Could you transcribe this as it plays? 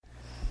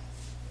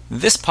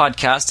This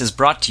podcast is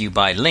brought to you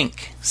by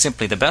LingQ,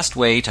 simply the best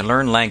way to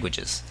learn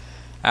languages.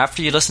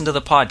 After you listen to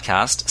the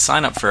podcast,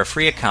 sign up for a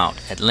free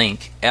account at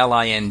LingQ.com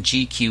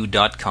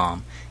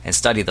and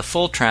study the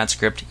full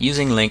transcript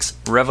using LingQ's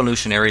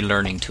revolutionary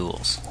learning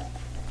tools.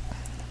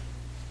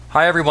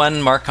 Hi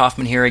everyone, Mark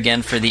Hoffman here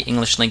again for the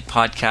English LingQ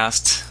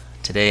podcast.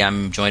 Today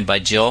I'm joined by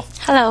Jill.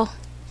 Hello.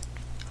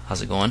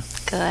 How's it going?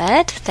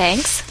 Good,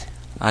 thanks.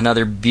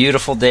 Another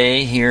beautiful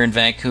day here in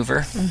Vancouver.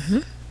 Mm-hmm.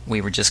 We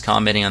were just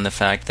commenting on the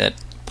fact that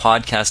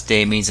podcast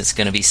day means it's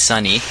going to be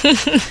sunny.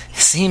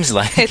 Seems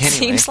like.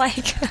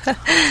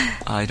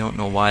 I don't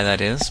know why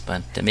that is,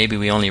 but maybe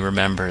we only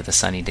remember the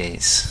sunny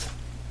days.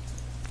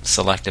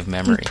 Selective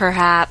memory.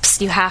 Perhaps.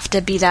 You have to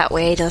be that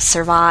way to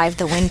survive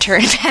the winter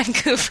in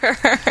Vancouver.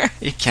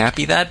 It can't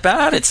be that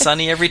bad. It's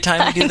sunny every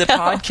time we do the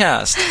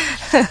podcast.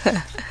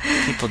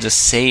 People just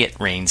say it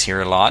rains here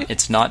a lot.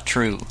 It's not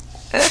true.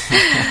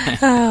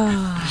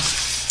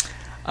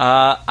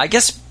 I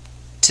guess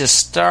to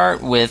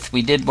start with,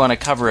 we did want to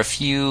cover a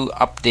few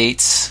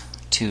updates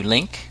to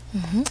LingQ,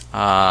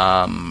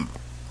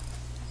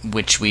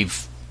 which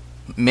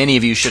many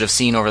of you should have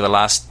seen over the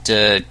last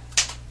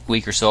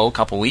week or so,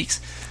 couple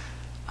weeks,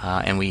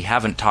 and we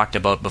haven't talked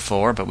about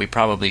before, but we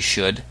probably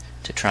should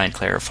to try and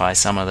clarify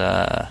some of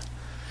the,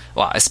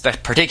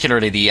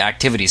 particularly the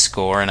activity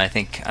score. And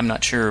I'm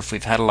not sure if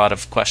we've had a lot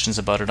of questions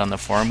about it on the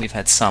forum. We've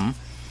had some,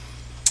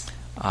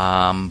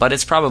 but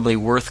it's probably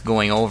worth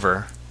going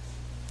over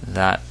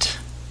that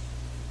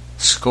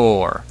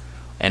score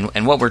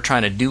and what we're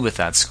trying to do with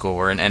that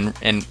score,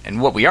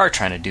 and what we are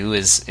trying to do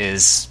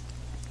is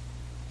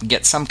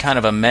get some kind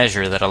of a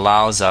measure that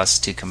allows us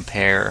to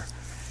compare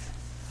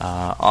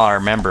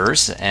our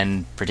members,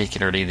 and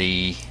particularly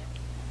the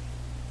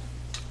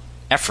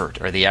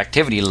effort or the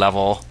activity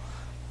level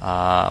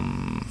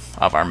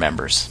of our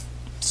members,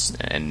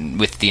 and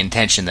with the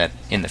intention that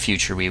in the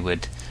future we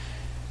would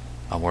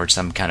award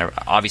some kind of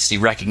obviously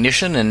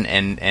recognition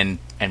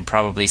and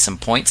probably some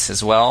points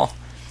as well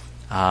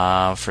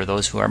for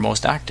those who are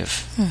most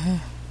active,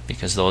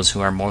 because those who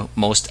are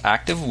most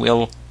active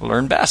will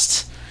learn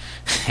best.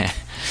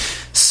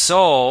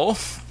 So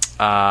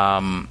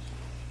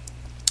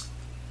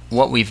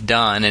what we've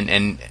done,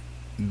 and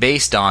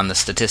based on the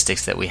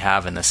statistics that we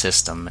have in the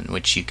system, and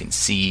which you can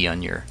see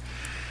on your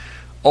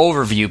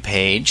overview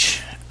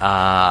page,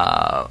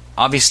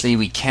 obviously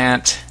we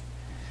can't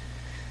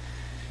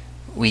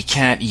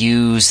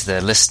use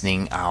the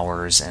listening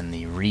hours and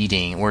the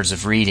words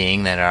of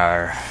reading that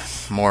are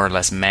more or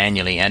less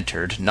manually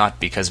entered, not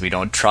because we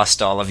don't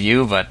trust all of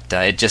you, but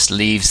it just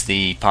leaves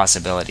the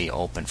possibility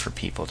open for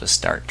people to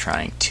start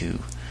trying to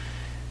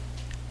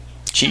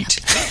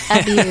cheat.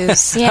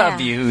 Abuse, yeah.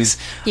 Abuse.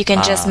 You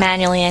can just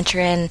manually enter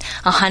in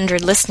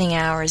 100 listening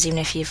hours, even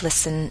if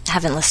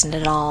haven't listened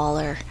at all,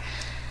 or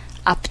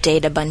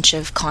update a bunch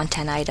of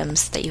content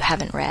items that you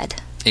haven't read.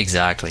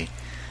 Exactly.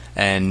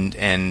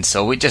 And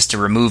so just to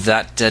remove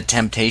that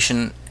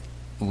temptation,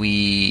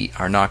 we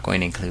are not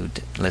going to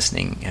include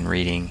listening and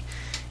reading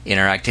in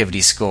our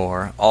activity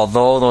score.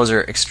 Although those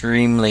are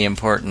extremely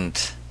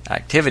important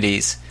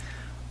activities,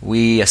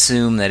 we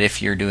assume that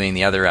if you're doing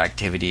the other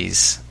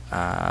activities,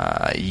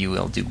 you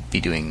will be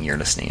doing your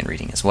listening and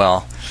reading as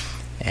well.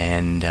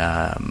 And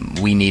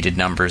we needed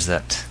numbers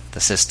that the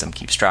system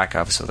keeps track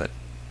of so that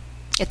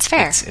it's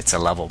fair. It's a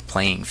level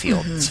playing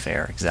field. It's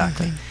fair,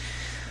 exactly.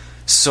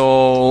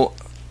 So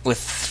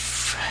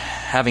with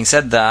having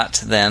said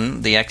that,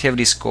 then the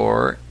activity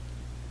score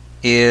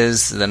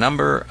is the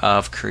number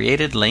of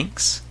created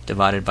links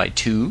divided by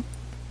 2,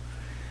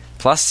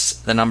 plus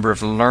the number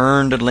of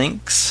learned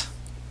links,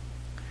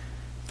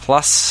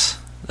 plus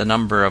the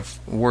number of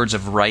words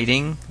of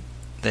writing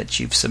that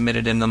you've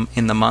submitted in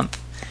the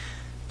month,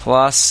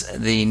 plus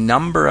the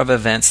number of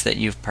events that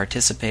you've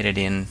participated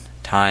in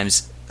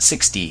times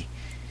 60,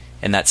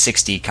 and that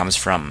 60 comes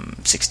from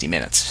 60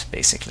 minutes,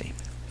 basically.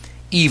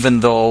 Even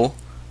though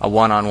a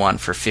one-on-one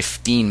for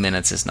 15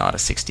 minutes is not a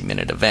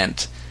 60-minute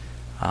event,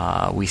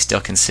 we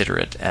still consider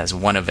it as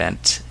one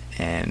event,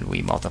 and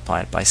we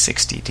multiply it by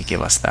 60 to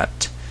give us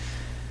that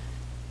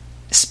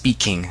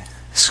speaking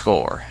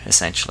score,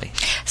 essentially.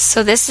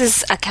 So this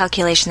is a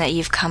calculation that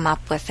you've come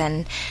up with,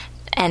 and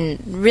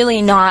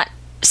really not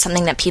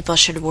something that people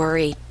should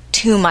worry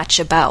too much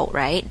about,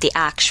 right? The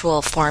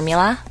actual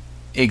formula?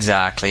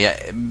 Exactly.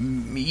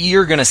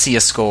 You're going to see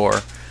a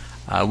score.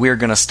 We're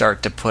going to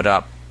start to put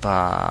up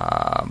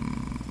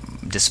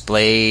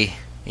display,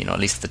 at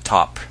least the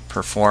top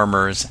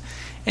performers,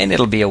 and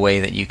it'll be a way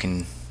that you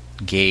can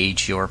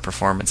gauge your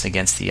performance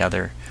against the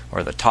other,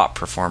 or the top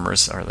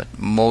performers, or the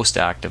most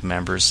active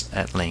members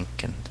at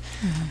LingQ. And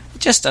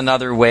just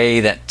another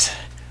way that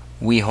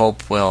we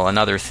hope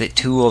another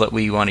tool that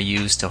we want to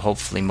use to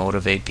hopefully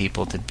motivate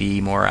people to be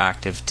more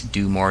active, to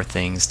do more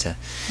things,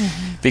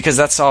 because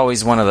that's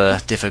always one of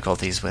the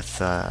difficulties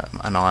with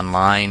an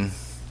online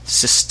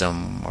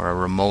system or a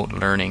remote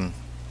learning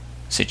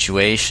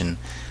situation.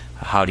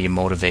 How do you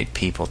motivate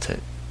people to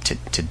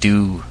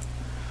do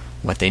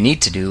what they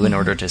need to do in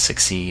order to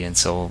succeed? And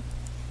so,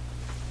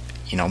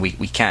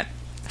 we can't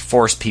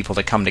force people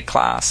to come to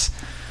class.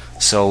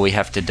 So we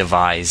have to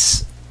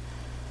devise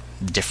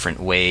different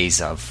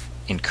ways of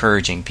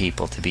encouraging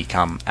people to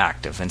become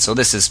active. And so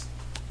this is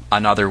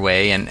another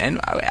way, and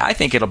I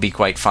think it'll be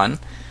quite fun.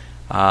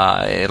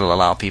 It'll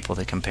allow people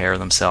to compare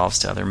themselves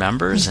to other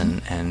members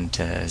and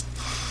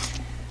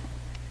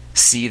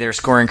see their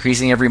score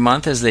increasing every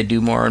month as they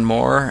do more and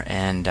more.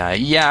 And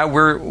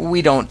we're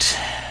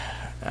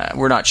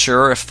not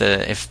sure if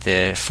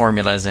the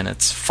formula is in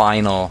its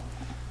final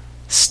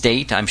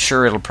state. I'm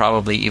sure it'll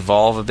probably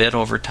evolve a bit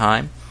over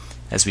time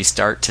as we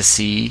start to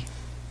see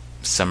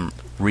some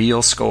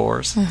real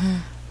scores.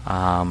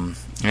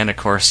 And of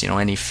course,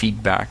 any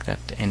feedback that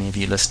any of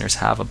you listeners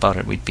have about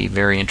it, we'd be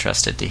very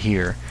interested to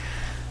hear.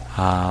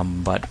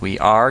 But we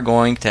are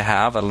going to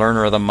have a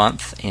Learner of the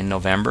Month in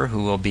November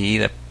who will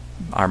be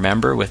our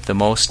member with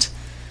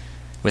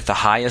the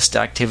highest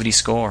activity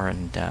score.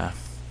 And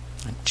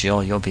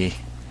Jill, you'll be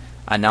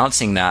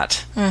announcing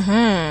that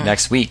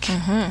next week.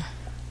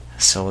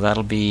 So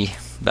that'll be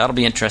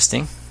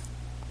interesting.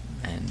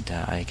 And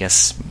I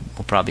guess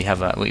we'll probably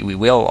have we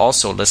will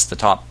also list the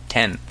top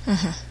 10.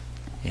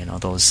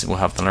 Those will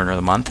have the Learner of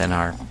the Month and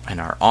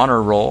our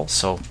honor roll.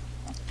 So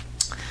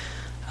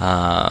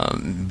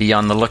be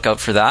on the lookout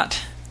for that.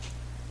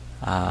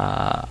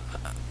 I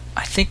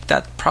think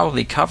that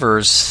probably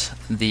covers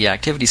the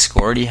activity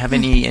score. Do you have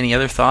any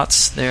other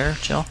thoughts there,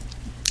 Jill?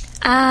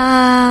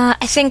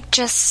 I think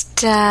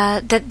just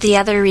that the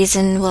other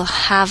reason we'll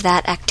have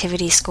that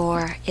activity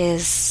score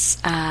is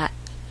for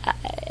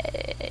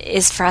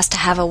us to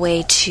have a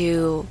way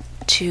to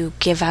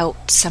give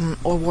out some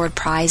award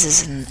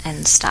prizes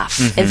and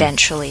stuff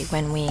eventually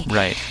when we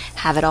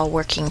have it all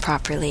working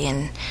properly,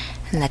 and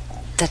that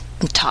the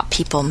top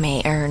people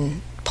may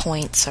earn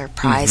points or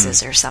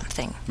prizes or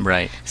something.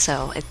 Right.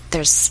 So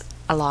there's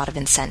a lot of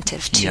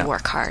incentive to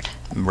work hard.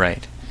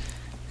 Right.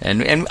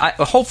 And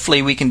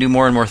hopefully we can do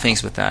more and more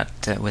things with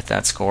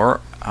that score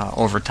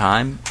over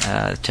time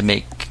to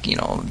make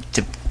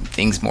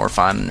things more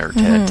fun, or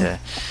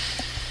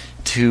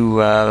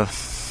to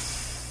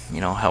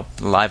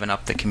help liven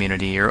up the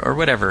community, or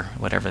whatever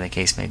the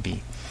case may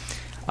be.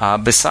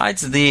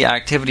 Besides the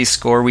activity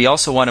score, we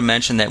also want to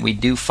mention that we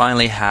do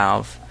finally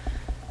have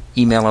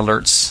email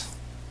alerts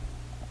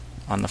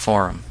on the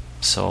forum,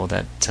 so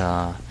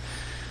that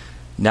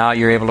now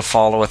you're able to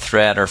follow a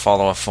thread or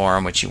follow a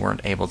forum, which you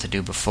weren't able to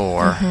do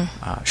before,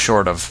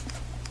 short of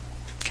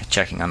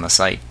checking on the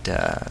site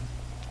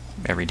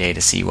every day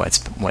to see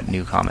what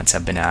new comments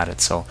have been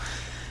added. So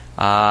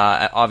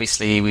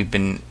obviously we've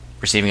been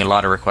receiving a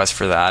lot of requests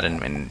for that,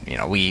 and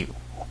we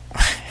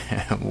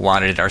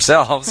wanted it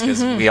ourselves,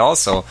 because we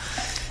also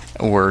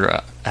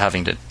were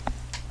having to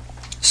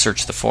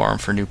search the forum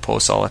for new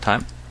posts all the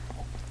time.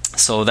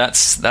 So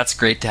that's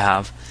great to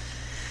have.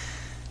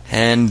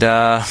 And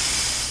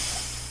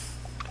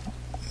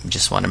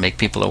just want to make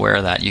people aware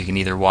of that. You can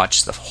either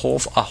watch a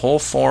whole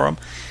forum,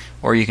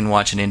 or you can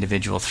watch an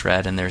individual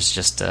thread, and there's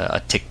just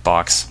a tick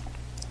box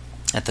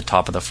at the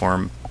top of the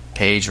forum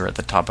page or at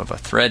the top of a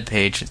thread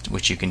page,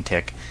 which you can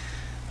tick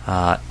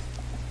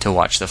to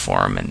watch the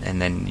forum,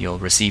 and then you'll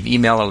receive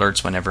email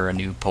alerts whenever a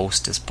new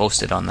post is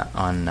posted on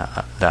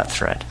that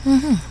thread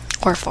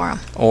or forum.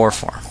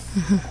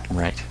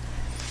 Right.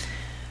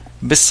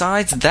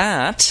 Besides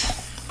that,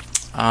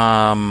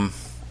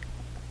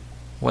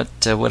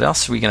 what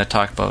else are we going to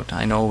talk about?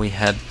 I know we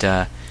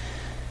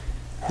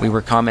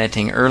were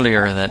commenting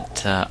earlier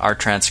that our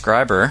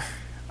transcriber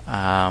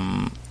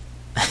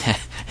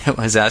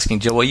was asking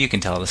Jill. Well, you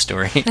can tell the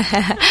story.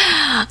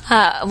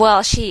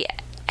 Well,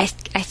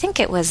 I think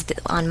it was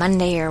on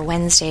Monday or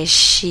Wednesday,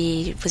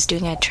 she was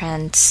doing a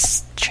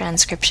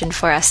transcription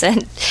for us,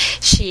 and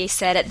she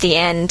said at the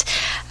end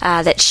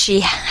that she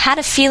had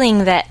a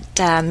feeling that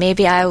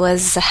maybe I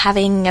was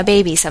having a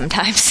baby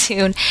sometime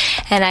soon,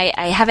 and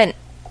I haven't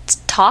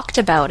talked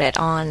about it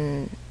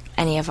on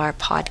any of our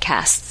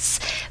podcasts,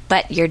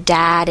 but your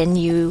dad and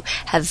you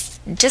have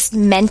just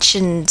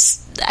mentioned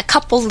a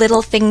couple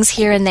little things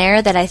here and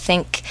there that I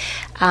think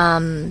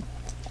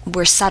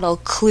were subtle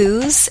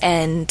clues,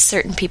 and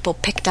certain people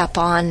picked up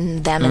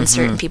on them and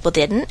certain people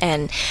didn't,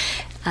 and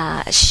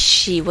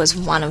she was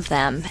one of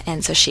them,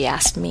 and so she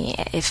asked me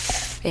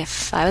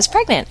if I was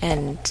pregnant,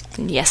 and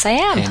yes, I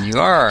am. And you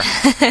are.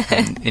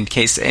 And in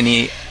case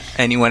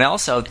anyone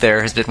else out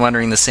there has been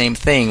wondering the same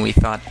thing, we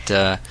thought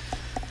it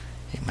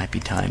might be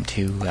time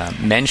to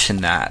mention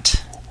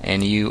that.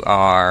 And you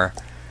are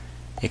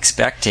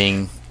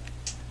expecting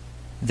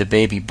the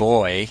baby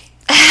boy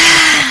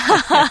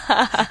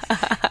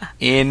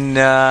in,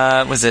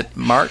 was it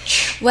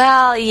March?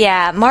 Well,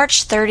 yeah,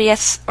 March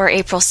 30th or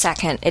April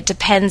 2nd. It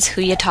depends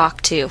who you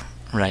talk to.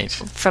 Right.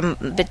 From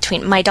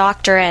between my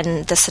doctor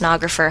and the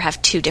sonographer have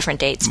two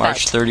different dates.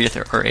 March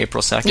 30th or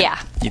April 2nd? Yeah.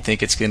 You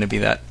think it's going to be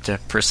that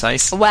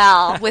precise?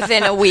 Well,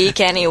 within a week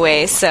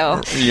anyway,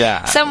 so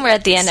yeah, somewhere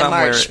at the end of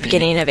March,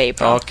 beginning of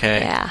April.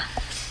 Okay. Yeah.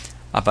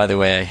 By the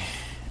way,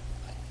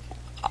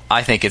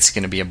 I think it's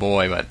going to be a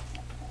boy, but...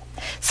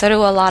 So do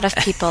a lot of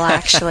people,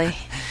 actually.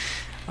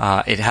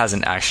 It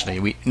hasn't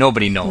actually.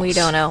 Nobody knows. We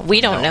don't know.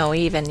 We don't know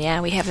even.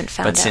 Yeah, we haven't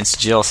found out. But since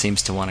Jill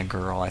seems to want a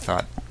girl, I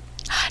thought.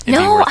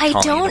 No, I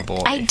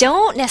don't. I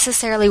don't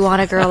necessarily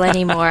want a girl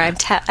anymore.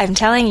 I'm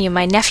telling you,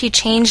 my nephew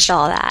changed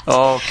all that.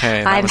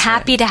 Okay. I'm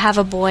happy to have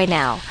a boy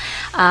now.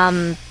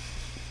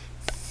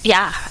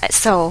 Yeah,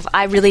 so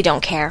I really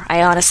don't care.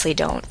 I honestly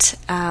don't.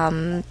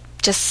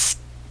 Just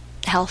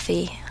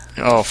healthy.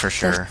 Oh, for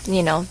sure.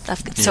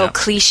 It's so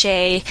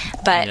cliche,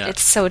 but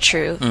it's so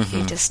true.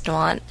 You just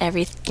want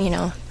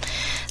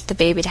the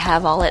baby to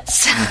have all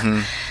its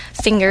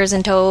fingers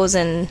and toes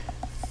and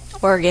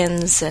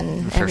organs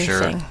and for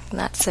everything. Sure. And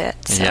that's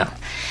it. So,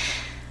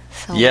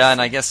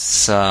 and I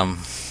guess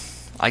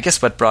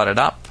what brought it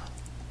up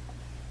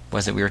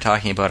was that we were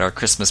talking about our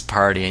Christmas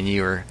party, and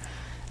you were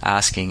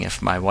asking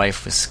if my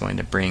wife was going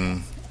to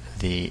bring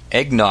the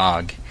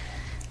eggnog.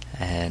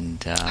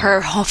 And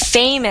her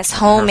famous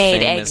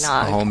homemade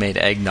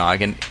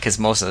eggnog. And because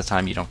most of the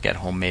time you don't get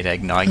homemade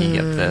eggnog, you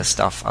get the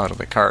stuff out of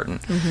the carton,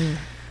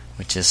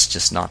 which is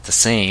just not the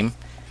same.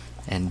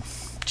 And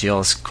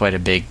Jill's quite a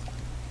big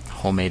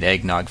homemade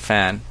eggnog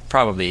fan.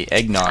 Probably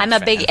eggnog I'm a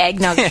big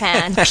eggnog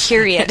fan,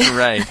 period.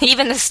 Right.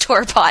 Even the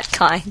store-bought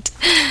kind.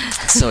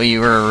 So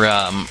you were,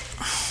 a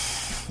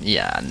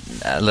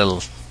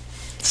little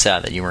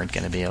sad that you weren't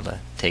going to be able to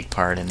take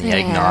part in the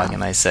eggnog.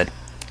 And I said,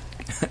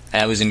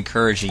 I was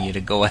encouraging you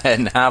to go ahead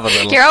and have a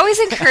little. You're always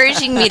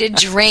encouraging me to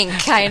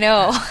drink, I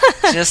know.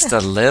 Just a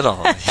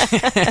little.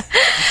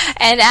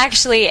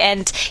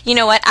 And you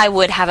know what? I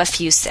would have a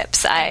few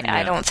sips.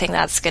 I don't think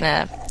that's going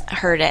to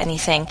hurt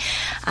anything.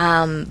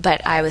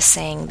 But I was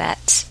saying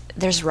that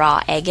there's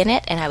raw egg in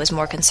it, and I was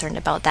more concerned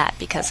about that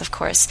because, of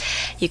course,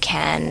 you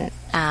can...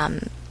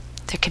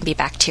 there can be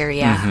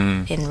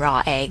bacteria in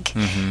raw egg,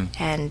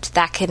 and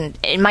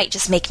it might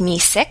just make me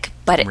sick,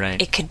 but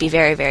it could be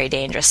very, very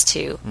dangerous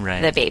to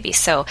the baby.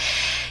 So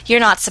you're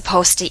not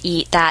supposed to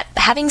eat that.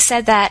 Having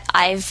said that,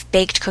 I've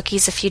baked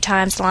cookies a few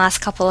times in the last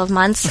couple of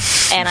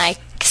months, and I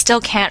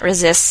still can't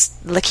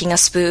resist licking a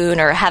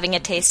spoon or having a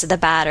taste of the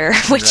batter,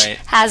 which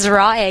has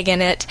raw egg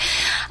in it.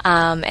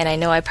 And I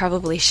know I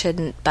probably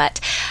shouldn't,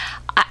 but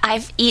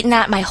I've eaten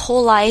that my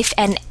whole life,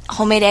 and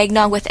homemade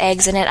eggnog with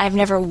eggs in it. I've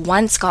never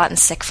once gotten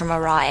sick from a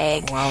raw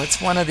egg. Well,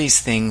 it's one of these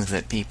things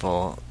that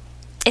people...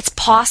 It's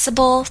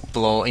possible.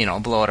 Blow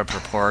out of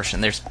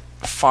proportion. There's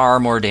far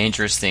more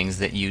dangerous things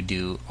that you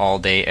do all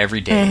day,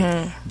 every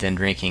day, than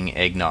drinking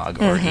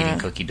eggnog or eating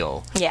cookie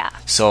dough. Yeah.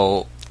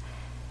 So,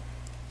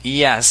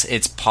 yes,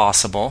 it's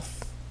possible,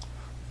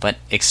 but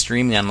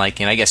extremely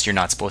unlikely. And I guess you're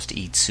not supposed to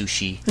eat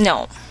sushi.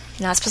 No.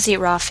 You're not supposed to eat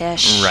raw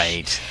fish.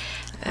 Right.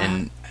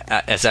 And...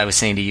 as I was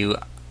saying to you,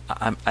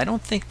 I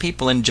don't think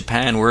people in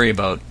Japan worry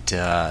about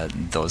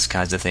those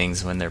kinds of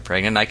things when they're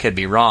pregnant. I could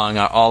be wrong.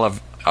 All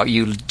of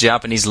you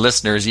Japanese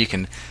listeners, you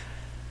can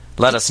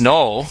let us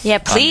know. Yeah,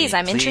 please.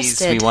 I'm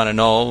interested. We want to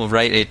know.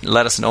 Right?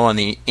 Let us know on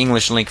the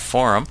English Link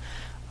forum.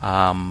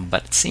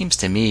 But it seems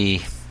to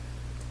me,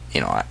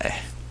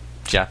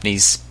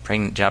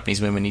 pregnant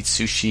Japanese women eat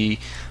sushi.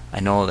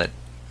 I know that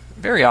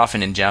very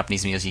often in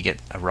Japanese meals you get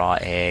a raw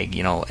egg.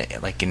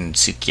 Like in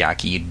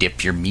sukiyaki, you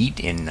dip your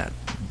meat in.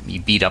 You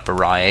beat up a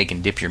raw egg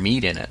and dip your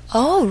meat in it.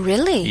 Oh,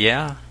 really?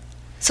 Yeah.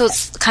 So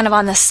it's kind of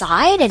on the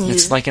side, and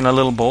it's like in a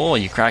little bowl.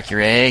 You crack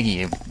your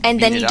egg, and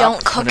then you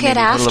don't cook it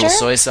after. Put a little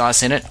soy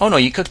sauce in it. Oh no,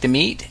 you cook the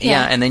meat,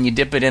 and then you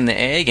dip it in the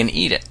egg and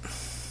eat it.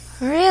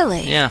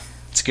 Really? Yeah,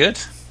 it's good.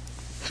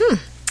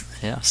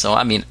 Yeah. So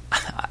I mean,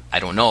 I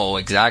don't know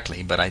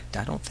exactly, but I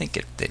don't think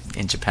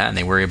in Japan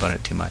they worry about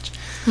it too much.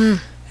 And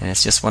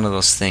it's just one of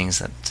those things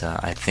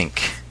that I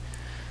think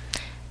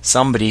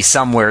somebody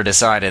somewhere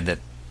decided that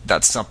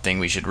that's something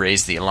we should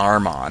raise the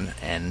alarm on,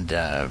 and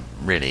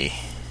really,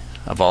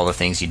 of all the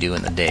things you do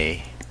in the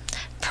day.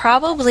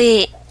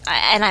 Probably,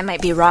 and I might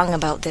be wrong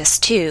about this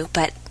too,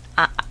 but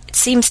it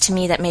seems to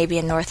me that maybe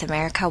in North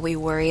America we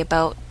worry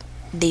about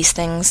these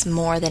things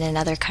more than in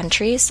other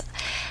countries.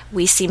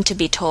 We seem to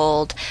be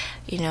told,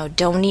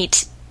 don't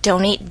eat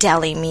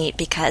deli meat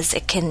because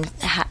it can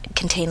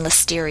contain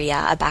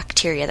listeria, a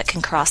bacteria that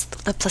can cross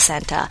the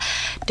placenta.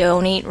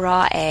 Don't eat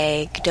raw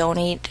egg. Don't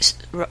eat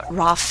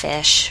raw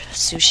fish,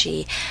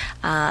 sushi.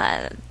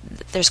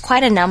 There's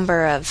quite a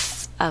number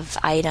of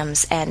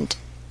items, and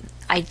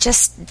I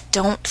just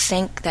don't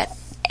think that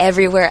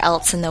everywhere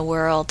else in the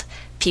world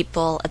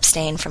people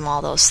abstain from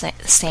all those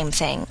same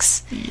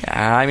things.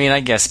 Yeah, I mean, I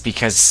guess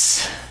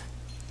because...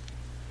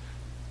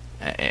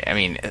 I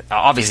mean,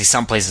 obviously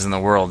some places in the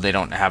world they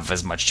don't have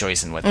as much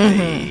choice in what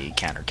they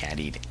can or can't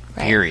eat,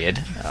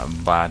 period.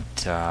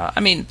 But,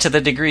 I mean, to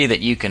the degree that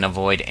you can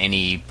avoid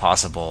any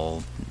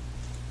possible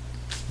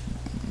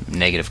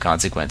negative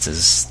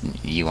consequences,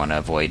 you want to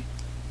avoid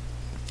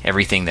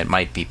everything that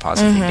might be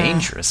possibly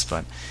dangerous. But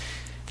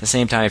at the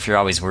same time, if you're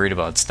always worried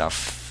about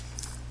stuff...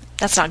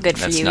 That's not good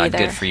for you either. That's not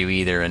good for you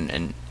either,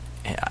 and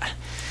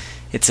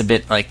it's a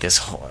bit like this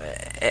whole...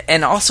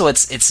 And also,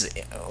 it's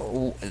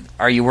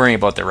are you worrying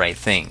about the right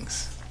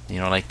things?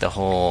 Like the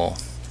whole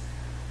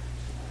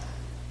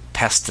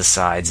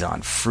pesticides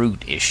on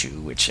fruit issue,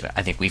 which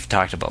I think we've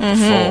talked about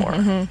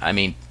before. I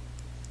mean,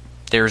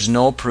 there's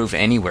no proof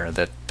anywhere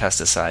that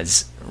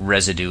pesticides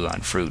residue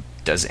on fruit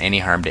does any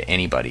harm to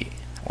anybody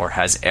or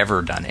has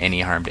ever done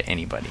any harm to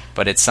anybody.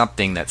 But it's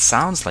something that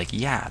sounds like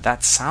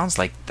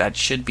that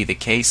should be the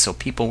case, so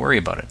people worry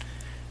about it.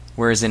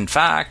 Whereas in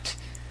fact,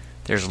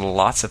 there's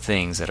lots of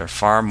things that are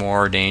far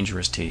more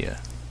dangerous to you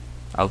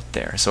out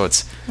there. So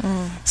it's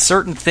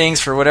certain things,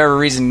 for whatever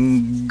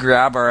reason,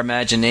 grab our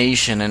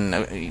imagination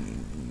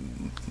and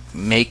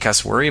make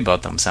us worry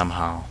about them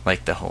somehow.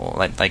 Like the whole,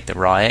 like the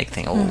raw egg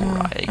thing.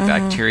 Raw egg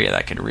bacteria,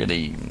 that could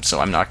really... So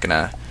I'm not going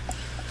to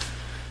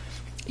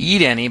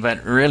eat any,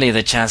 but really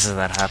the chances of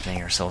that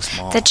happening are so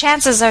small. The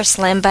chances are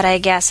slim, but I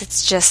guess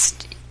it's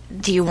just,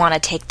 do you want to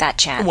take that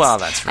chance? Well,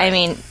 that's right. I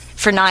mean,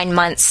 for 9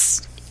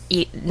 months,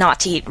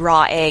 not to eat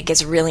raw egg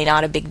is really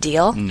not a big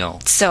deal. No.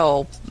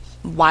 So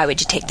why would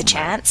you take the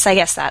chance? I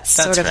guess that's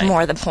sort of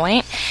more the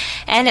point.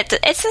 And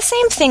it's the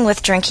same thing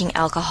with drinking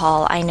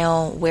alcohol. I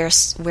know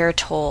we're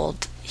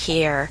told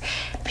here,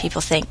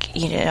 people think,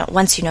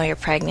 once you know you're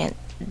pregnant,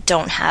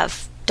 don't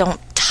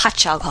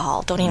touch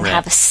alcohol, don't even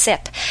have a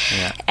sip.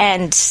 Yeah.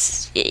 And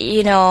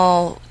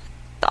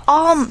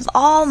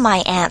all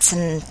my aunts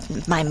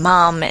and my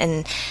mom,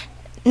 and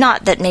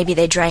not that maybe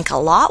they drank a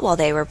lot while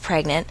they were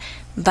pregnant,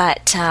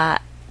 but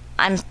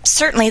I'm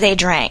certainly they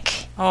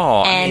drank.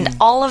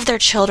 All of their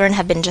children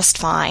have been just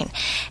fine.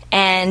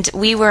 And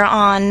we were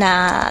on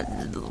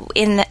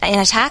in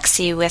a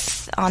taxi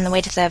on the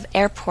way to the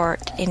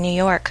airport in New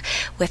York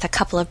with a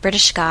couple of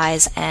British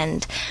guys,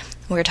 and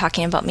we were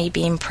talking about me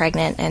being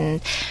pregnant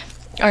and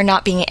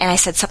I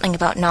said something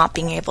about not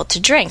being able to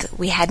drink.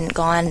 We hadn't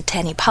gone to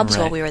any pubs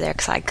while we were there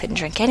because I couldn't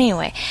drink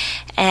anyway.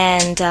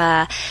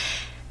 And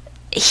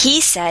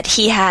he said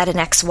he had an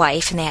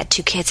ex-wife and they had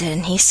 2 kids,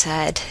 and he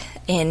said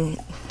in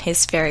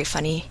his very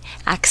funny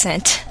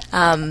accent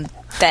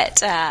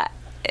that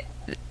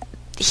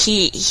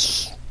he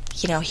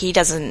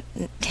doesn't.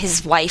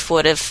 His wife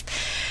would have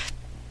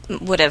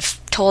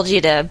told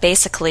you to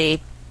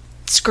basically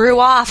screw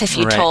off if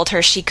you told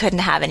her she couldn't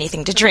have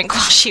anything to drink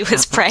while she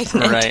was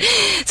pregnant. Right.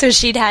 So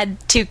she'd had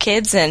 2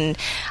 kids, and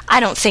I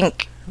don't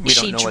think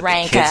she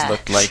drank. What the kids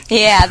looked like.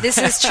 Yeah, this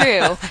is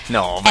true.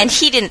 No, and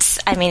he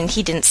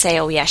didn't say,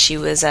 "Oh yeah, she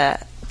was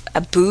a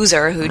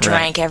boozer who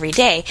drank every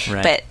day,"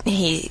 but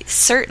he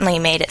certainly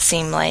made it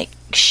seem like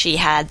she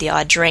had the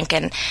odd drink,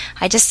 and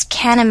I just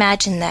can't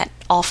imagine that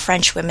all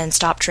French women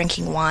stop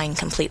drinking wine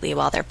completely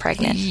while they're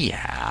pregnant.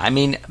 Yeah, I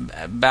mean,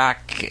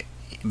 back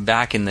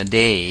in the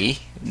day,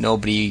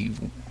 nobody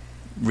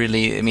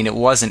really... I mean, it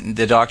wasn't...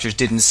 The doctors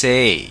didn't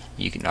say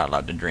you're not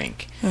allowed to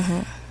drink.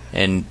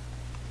 And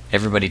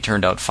everybody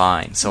turned out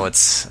fine. So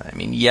it's... I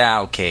mean,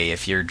 okay,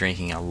 if you're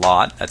drinking a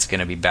lot, that's going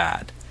to be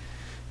bad.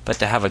 But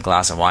to have a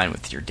glass of wine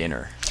with your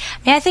dinner...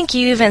 I think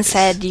you even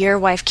said your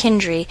wife,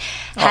 Kindry,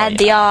 had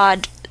the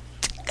odd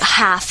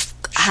half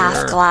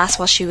glass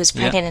while she was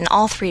pregnant, and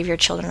all 3 of your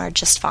children are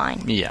just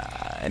fine.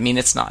 Yeah, I mean,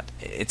 it's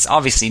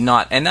obviously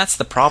not, and that's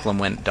the problem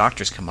when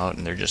doctors come out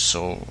and they're just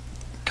so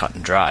cut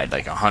and dried,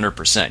 like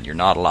 100%, you're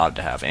not allowed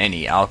to have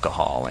any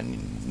alcohol,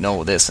 and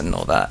know this and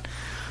know that.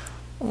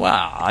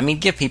 Wow, I mean,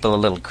 give people a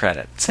little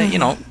credit. Say,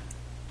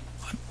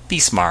 be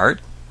smart.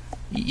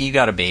 You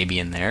got a baby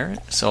in there,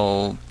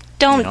 so...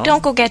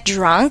 Don't go get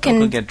drunk. Don't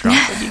go get drunk,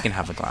 but you can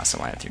have a glass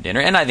of wine with your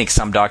dinner. And I think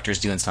some doctors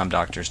do and some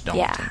doctors don't.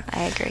 Yeah,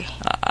 I agree.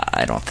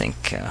 I don't think...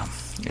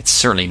 it's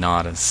certainly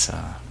not as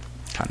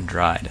cut and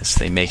dried as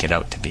they make it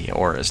out to be,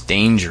 or as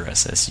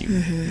dangerous as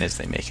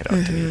they make it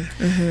out to be.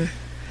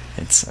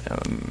 It's,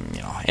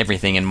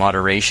 everything in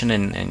moderation,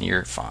 and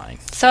you're fine.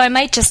 So I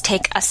might just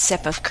take a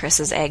sip of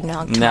Chris's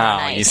eggnog tomorrow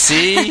night. You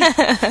see?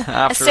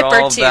 After a sip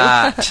all or 2.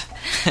 that.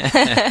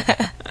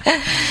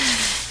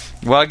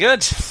 Well,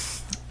 good.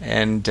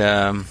 And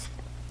I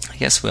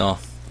guess we'll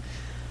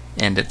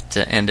end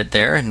it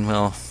there, and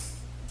we'll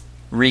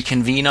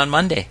reconvene on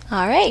Monday.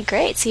 All right,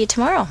 great. See you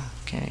tomorrow.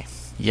 Okay.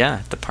 Yeah,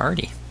 at the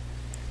party.